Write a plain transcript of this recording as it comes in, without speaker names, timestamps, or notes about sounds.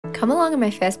come along on my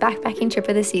first backpacking trip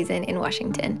of the season in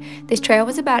Washington. This trail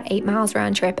was about 8 miles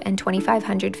round trip and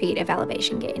 2,500 feet of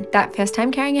elevation gain. That first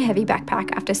time carrying a heavy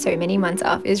backpack after so many months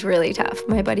off is really tough.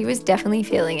 My body was definitely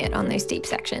feeling it on those steep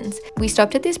sections. We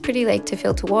stopped at this pretty lake to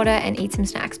filter water and eat some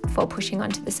snacks before pushing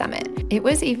onto the summit. It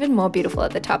was even more beautiful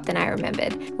at the top than I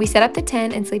remembered. We set up the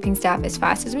tent and sleeping staff as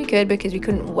fast as we could because we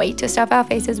couldn't wait to stuff our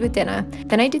faces with dinner.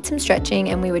 Then I did some stretching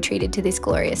and we were treated to this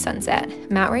glorious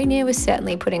sunset. Mount Rainier was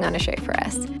certainly putting on a show for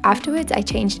us. Afterwards, I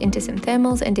changed into some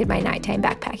thermals and did my nighttime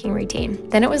backpacking routine.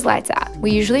 Then it was lights out.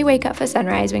 We usually wake up for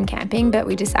sunrise when camping, but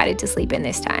we decided to sleep in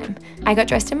this time. I got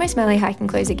dressed in my smelly hiking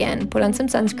clothes again, put on some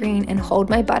sunscreen, and hauled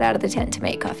my butt out of the tent to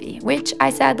make coffee, which I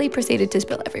sadly proceeded to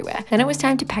spill everywhere. Then it was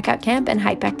time to pack up camp and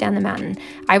hike back down the mountain.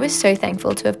 I was so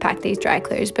thankful to have packed these dry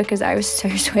clothes because I was so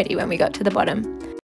sweaty when we got to the bottom.